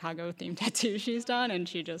many Chicago-themed tattoos she's done, and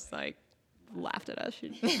she just laughed at us. She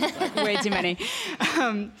was way too many.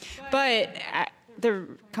 But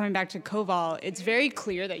coming back to Koval, it's very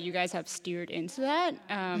clear that you guys have steered into that.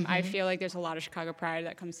 I feel like there's a lot of Chicago pride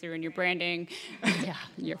that comes through in your branding,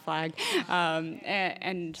 your flag,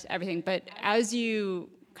 and everything. But as you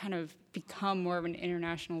kind of become more of an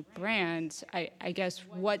international brand, I guess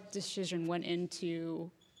what decision went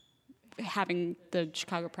into having the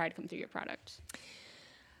Chicago pride come through your product?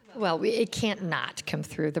 Well, it can't not come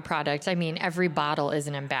through the product. I mean, every bottle is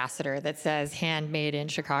an ambassador that says handmade in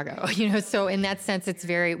Chicago, so in that sense,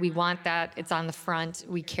 we want that. It's on the front.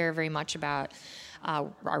 We care very much about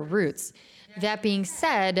our roots. That being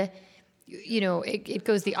said, it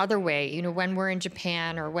goes the other way. When we're in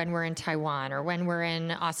Japan or when we're in Taiwan or when we're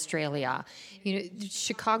in Australia,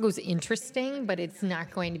 Chicago's interesting, but it's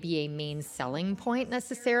not going to be a main selling point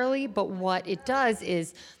necessarily. But what it does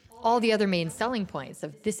is all the other main selling points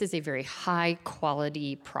of this is a very high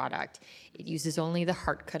quality product. It uses only the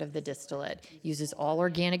heart cut of the distillate, uses all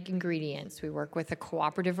organic ingredients. We work with a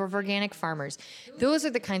cooperative of organic farmers. Those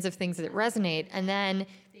are the kinds of things that resonate. And then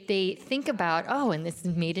they think about, and this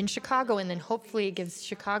is made in Chicago, and then hopefully it gives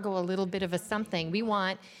Chicago a little bit of a something. We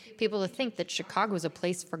want people to think that Chicago is a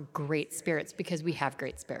place for great spirits because we have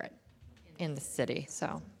great spirit in the city.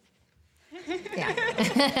 So, yeah.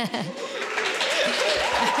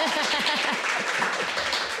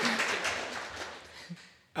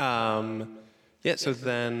 So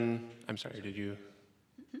then, I'm sorry, did you?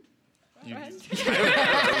 Go ahead.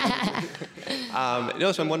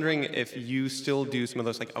 So I'm wondering if you still do some of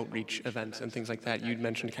those outreach events and things like that. You'd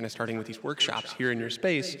mentioned kind of starting with these workshops here in your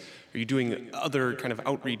space. Are you doing other kind of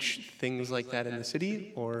outreach things like that in the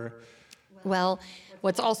city, or? Well,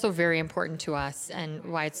 what's also very important to us, and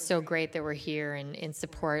why it's so great that we're here in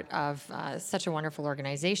support of such a wonderful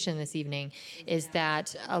organization this evening, is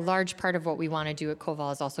that a large part of what we want to do at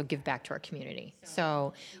Koval is also give back to our community.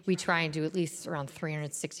 So we try and do at least around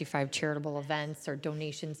 365 charitable events or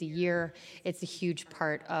donations a year. It's a huge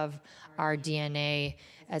part of our DNA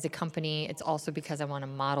as a company. It's also because I want to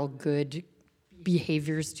model good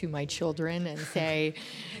behaviors to my children and say,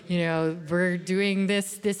 we're doing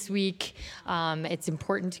this week. It's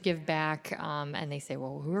important to give back. And they say,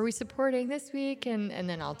 well, who are we supporting this week? And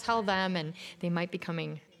then I'll tell them, and they might be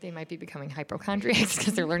becoming hypochondriacs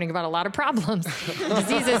because they're learning about a lot of problems,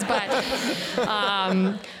 diseases,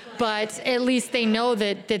 but at least they know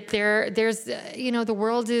that there's the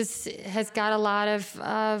world has got a lot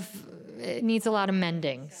of it needs a lot of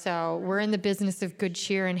mending. So we're in the business of good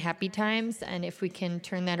cheer and happy times, and if we can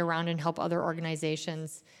turn that around and help other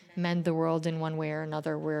organizations mend the world in one way or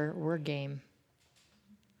another, we're game.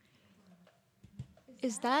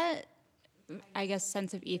 Is that, I guess,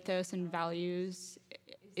 sense of ethos and values,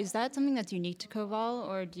 is that something that's unique to Koval,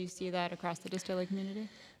 or do you see that across the distiller community?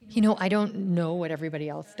 I don't know what everybody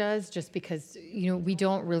else does, just because, we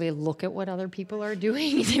don't really look at what other people are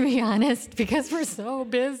doing, to be honest, because we're so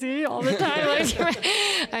busy all the time. This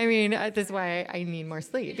is why I need more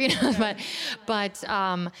sleep, But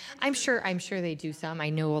I'm sure they do some. I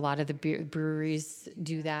know a lot of the breweries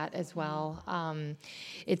do that as well.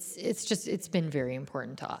 It's been very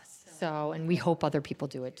important to us. So, and we hope other people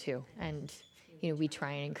do it too. And, we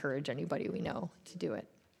try and encourage anybody we know to do it.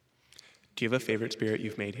 Do you have a favorite spirit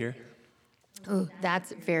you've made here? Oh,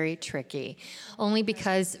 that's very tricky. Only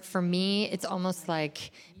because for me, it's almost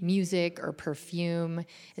like music or perfume.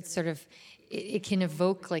 It's sort of, it can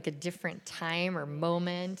evoke like a different time or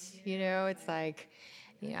moment. It's like,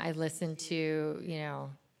 I listen to,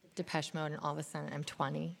 Depeche Mode, and all of a sudden I'm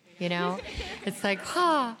 20. It's like,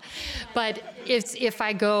 But if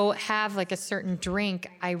I go have like a certain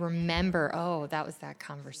drink, I remember, oh, that was that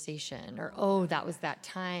conversation, or oh, that was that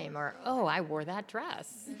time, or oh, I wore that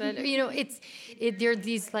dress. But there are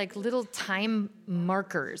these like little time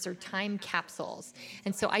markers or time capsules,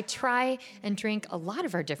 and so I try and drink a lot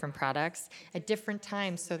of our different products at different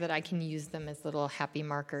times so that I can use them as little happy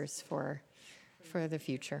markers for the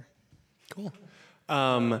future. Cool.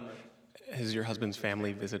 Has your husband's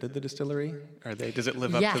family visited the distillery? Does it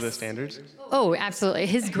live up to the standards? Oh, absolutely.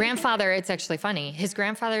 His grandfather, it's actually funny. His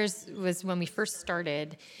grandfather's was, when we first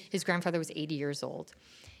started, his grandfather was 80 years old.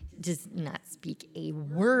 Does not speak a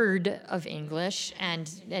word of English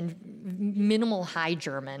and minimal High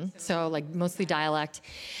German, so like mostly dialect.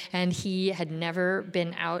 And he had never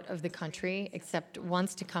been out of the country except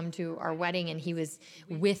once to come to our wedding, and he was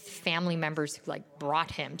with family members who like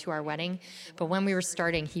brought him to our wedding. But when we were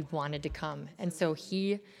starting, he wanted to come, and so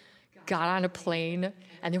he got on a plane,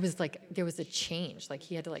 and there was a change. Like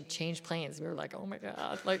he had to like change planes. We were like, oh my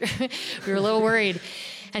God, like we were a little worried.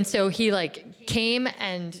 And so he like came,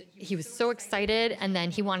 and he was so excited, and then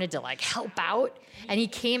he wanted to like help out. And he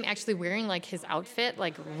came actually wearing like his outfit,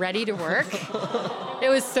 like ready to work. It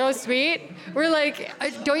was so sweet. We're like,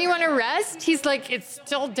 don't you want to rest? He's like, it's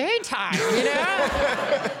still daytime,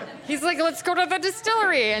 He's like, let's go to the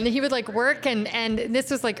distillery. And he would like work, and this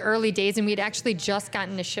was like early days, and we'd actually just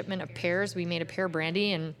gotten a shipment of pears. We made a pear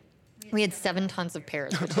brandy, and we had 7 tons of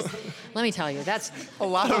pears, which is, let me tell you, that's a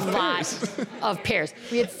lot of pears.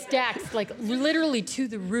 We had stacks, like literally to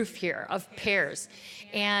the roof here, of pears.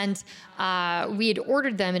 And we had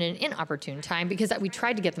ordered them in an inopportune time because we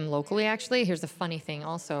tried to get them locally, actually. Here's a funny thing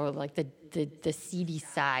also, like the seedy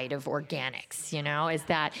side of organics, is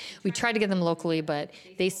that we tried to get them locally, but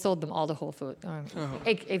they sold them all to Whole Foods,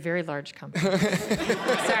 a very large company.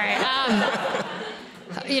 Sorry.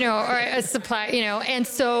 Or a supply, and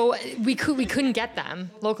so we couldn't get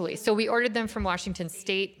them locally. So we ordered them from Washington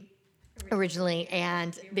State originally,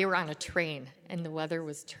 and they were on a train, and the weather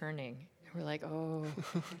was turning. We're like, oh,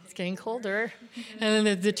 it's getting colder. And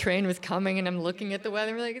then the train was coming, and I'm looking at the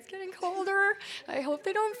weather, and we're like, it's getting colder. I hope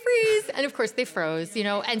they don't freeze. And of course they froze,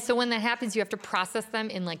 And so when that happens, you have to process them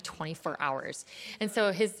in like 24 hours. And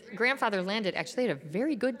so his grandfather landed actually at a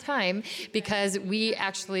very good time, because we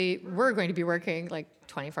actually were going to be working like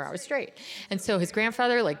 24 hours straight. And so his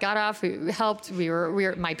grandfather like got off, we helped,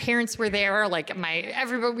 my parents were there, like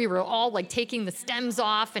everybody, we were all like taking the stems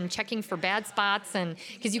off and checking for bad spots, and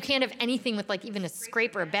because you can't have anything with like even a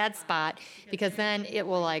scrape or a bad spot, because then it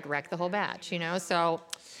will like wreck the whole batch, So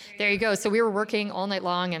there you go. So we were working all night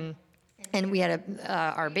long, and we had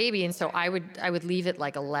our baby, and so I would leave at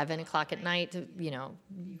like 11 o'clock at night to,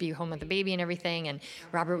 be home with the baby and everything, and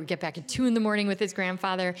Robert would get back at 2 a.m. with his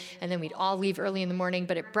grandfather, and then we'd all leave early in the morning.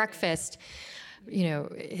 But at breakfast,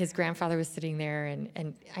 his grandfather was sitting there,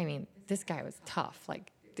 and I mean, this guy was tough.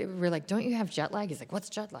 Like, we're like, don't you have jet lag? He's like, what's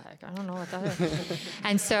jet lag? I don't know what that is.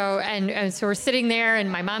 and so we're sitting there, and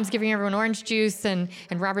my mom's giving everyone orange juice, and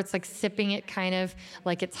Robert's like sipping it kind of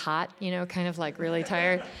like it's hot, kind of like really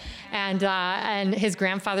tired. And his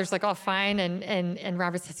grandfather's like, oh, fine. And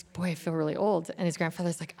Robert says, boy, I feel really old. And his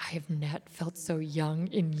grandfather's like, I have not felt so young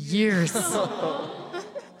in years.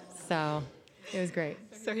 So it was great.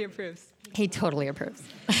 So he approves. He totally approves.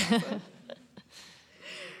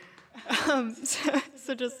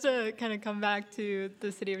 So just to kind of come back to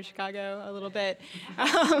the city of Chicago a little bit,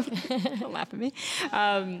 don't laugh at me.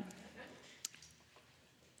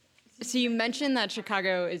 So you mentioned that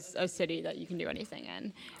Chicago is a city that you can do anything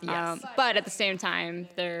in. Yes. But at the same time,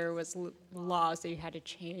 there was laws that you had to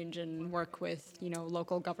change and work with,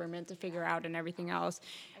 local government to figure out and everything else.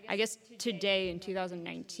 I guess today in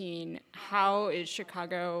 2019, how is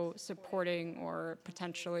Chicago supporting or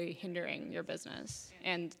potentially hindering your business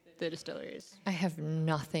and the distilleries? I have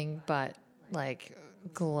nothing but like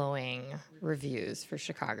glowing reviews for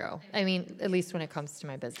Chicago. I mean, at least when it comes to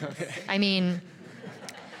my business. Okay. I mean,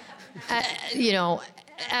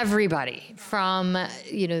 everybody from,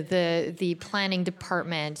 the planning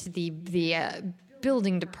department, the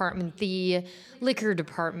building department, the liquor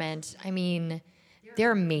department. I mean,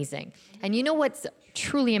 they're amazing. And you know what's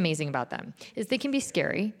truly amazing about them is they can be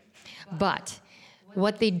scary, but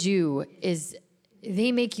what they do is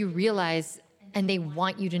they make you realize and they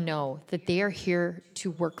want you to know that they are here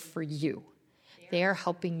to work for you. They are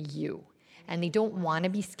helping you, and they don't want to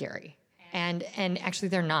be scary. And actually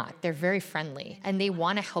they're not. They're very friendly, and they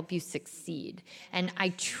want to help you succeed. And I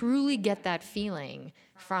truly get that feeling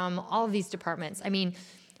from all of these departments. I mean,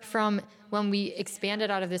 from when we expanded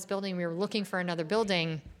out of this building, we were looking for another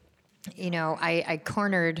building. I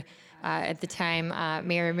cornered at the time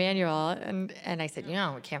Mayor Emanuel, and I said, we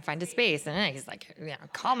can't find a space. And then he's like,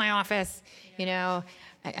 call my office.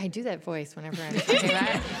 I do that voice whenever I'm talking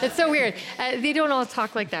about it. It's so weird. They don't all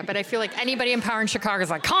talk like that, but I feel like anybody in power in Chicago is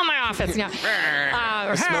like, call my office. Smoking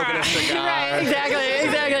a cigar. Right,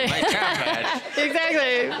 exactly.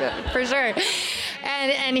 Exactly, for sure.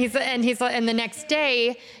 And the next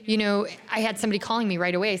day, I had somebody calling me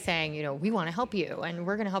right away saying, we want to help you, and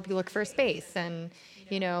we're going to help you look for a space. And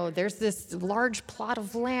there's this large plot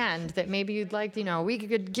of land that maybe you'd like, we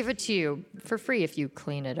could give it to you for free if you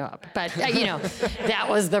clean it up. But, that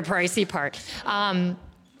was the pricey part.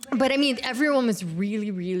 But I mean, everyone was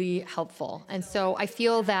really, really helpful. And so I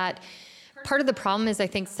feel that part of the problem is I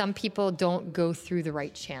think some people don't go through the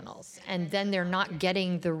right channels, and then they're not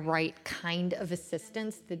getting the right kind of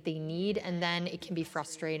assistance that they need. And then it can be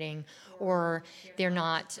frustrating, or they're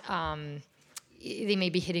not, they may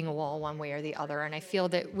be hitting a wall one way or the other. And I feel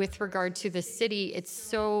that with regard to the city, it's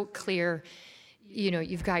so clear,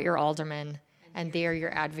 you've got your alderman, and they are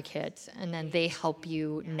your advocate, and then they help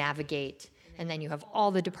you navigate. And then you have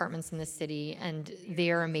all the departments in the city, and they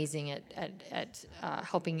are amazing at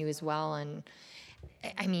helping you as well. And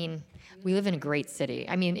I mean, we live in a great city.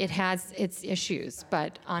 I mean, it has its issues,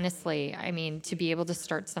 but honestly, I mean, to be able to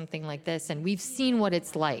start something like this, and we've seen what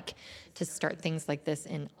it's like to start things like this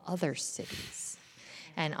in other cities.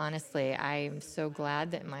 And honestly, I am so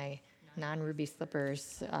glad that my non-ruby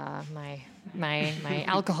slippers, my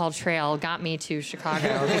alcohol trail got me to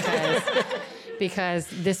Chicago because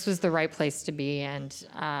this was the right place to be, and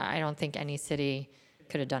I don't think any city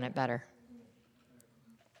could have done it better.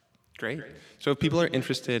 Great. So if people are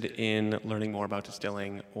interested in learning more about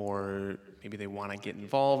distilling, or maybe they want to get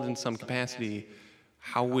involved in some capacity,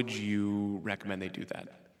 how would you recommend they do that?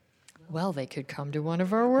 Well, they could come to one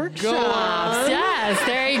of our workshops. Yes,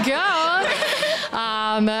 there you go.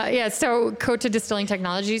 So Kota Distilling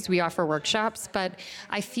Technologies, we offer workshops, but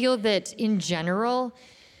I feel that in general,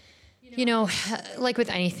 like with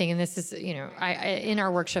anything, and this is, in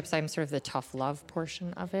our workshops, I'm sort of the tough love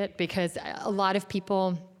portion of it, because a lot of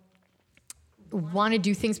people want to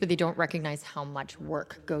do things, but they don't recognize how much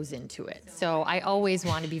work goes into it. So I always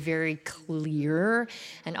want to be very clear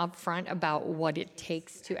and upfront about what it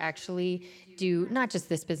takes to actually do not just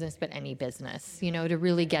this business, but any business, to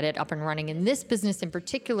really get it up and running. In this business in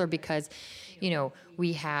particular, because,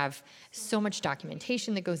 we have so much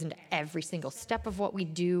documentation that goes into every single step of what we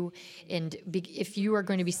do. And if you are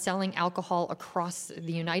going to be selling alcohol across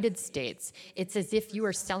the United States, it's as if you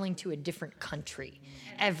are selling to a different country,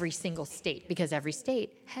 every single state, because every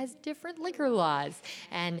state has different liquor laws,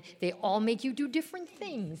 and they all make you do different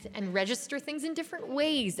things and register things in different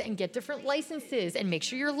ways and get different licenses and make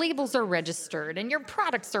sure your labels are registered registered and your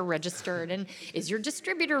products are registered and is your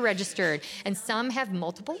distributor registered? And some have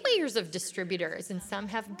multiple layers of distributors and some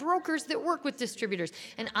have brokers that work with distributors.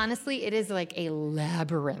 And honestly, it is like a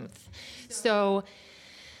labyrinth. So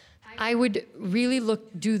I would really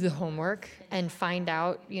do the homework and find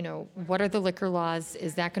out, what are the liquor laws?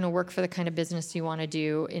 Is that going to work for the kind of business you want to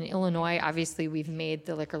do? In Illinois, obviously, we've made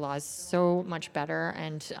the liquor laws so much better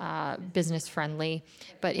and business friendly.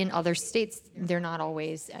 But in other states, they're not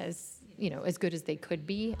always as good as they could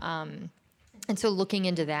be. And so looking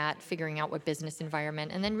into that, figuring out what business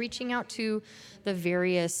environment, and then reaching out to the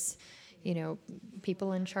various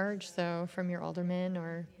people in charge. So from your alderman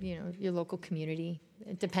or, your local community.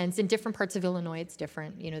 It depends. In different parts of Illinois, it's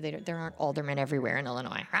different. There aren't aldermen everywhere in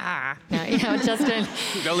Illinois. No, just in,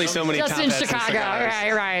 only so many just in Chicago.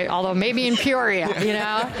 Right. Although maybe in Peoria,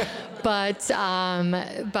 But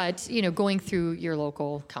going through your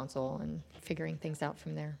local council and figuring things out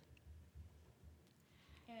from there.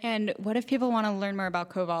 And what if people want to learn more about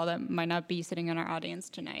Koval that might not be sitting in our audience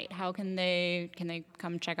tonight? How can they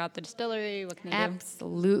come check out the distillery? What can they do?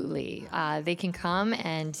 Absolutely. They can come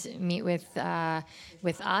and meet with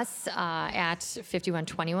us at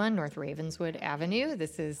 5121 North Ravenswood Avenue.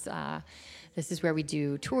 This is where we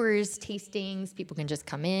do tours, tastings. People can just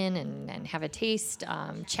come in and have a taste,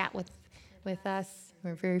 chat with us.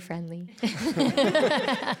 We're very friendly.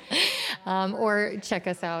 Or check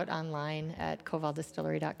us out online at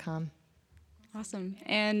kovaldistillery.com. Awesome.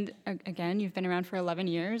 And again, you've been around for 11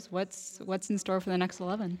 years. What's in store for the next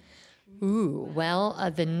 11?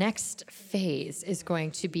 The next phase is going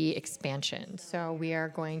to be expansion. So we are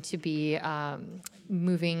going to be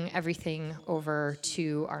moving everything over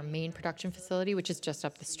to our main production facility, which is just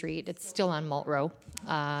up the street. It's still on Malt Row,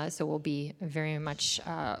 so we'll be very much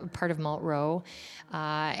part of Malt Row,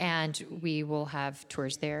 and we will have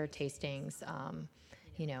tours there, tastings, a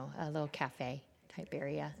little cafe type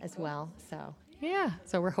area as well. So yeah,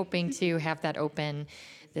 so we're hoping to have that open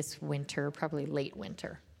this winter, probably late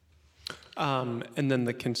winter. And then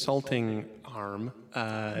the consulting arm,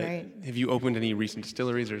 Right. Have you opened any recent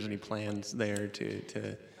distilleries or is there any plans there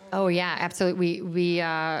to? Oh yeah, absolutely. We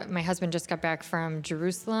my husband just got back from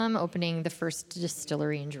Jerusalem, opening the first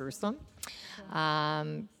distillery in Jerusalem.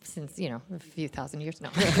 Since a few thousand years, no.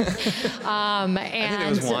 I think there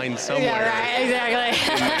was wine somewhere. Yeah, right,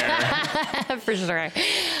 exactly. For sure.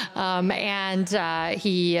 And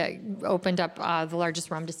he opened up the largest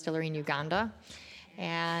rum distillery in Uganda.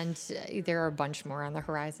 And there are a bunch more on the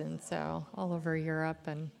horizon, so all over Europe,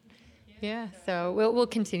 and yeah, so we'll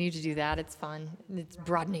continue to do that. It's fun. It's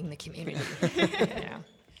broadening the community.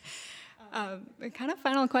 Yeah. Kind of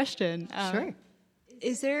final question. Sure.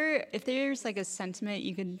 If there's like a sentiment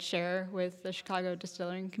you could share with the Chicago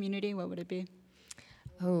distilling community, what would it be?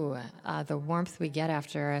 The warmth we get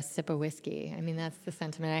after a sip of whiskey. I mean, that's the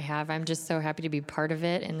sentiment I have. I'm just so happy to be part of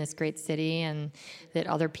it in this great city and that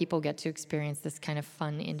other people get to experience this kind of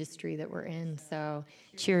fun industry that we're in. So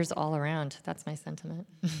cheers all around. That's my sentiment.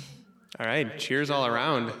 All right. Cheers all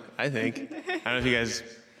around, I think. I don't know if you guys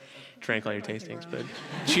drank all your tastings, but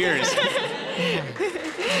cheers.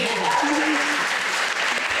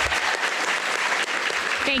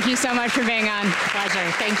 Thank you so much for being on.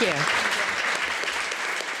 Pleasure. Thank you.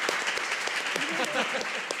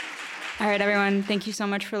 All right, everyone. Thank you so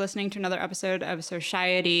much for listening to another episode of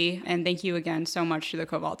Society. And thank you again so much to the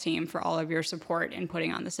Koval team for all of your support in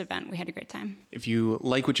putting on this event. We had a great time. If you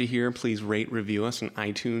like what you hear, please rate, review us on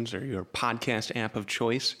iTunes or your podcast app of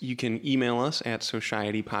choice. You can email us at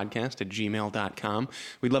societypodcast@gmail.com.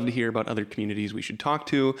 We'd love to hear about other communities we should talk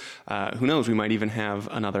to. Who knows, we might even have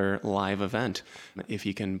another live event if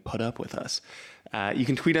you can put up with us. You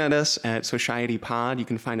can tweet at us at SocietyPod. You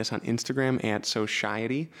can find us on Instagram at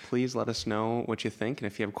Society. Please let us know what you think. And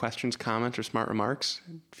if you have questions, comments, or smart remarks,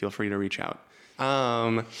 feel free to reach out.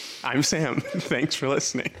 I'm Sam. Thanks for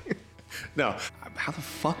listening. No, how the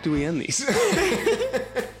fuck do we end these? You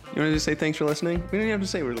want to just say thanks for listening? We don't even have to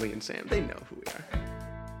say we're Lee and Sam. They know who we are.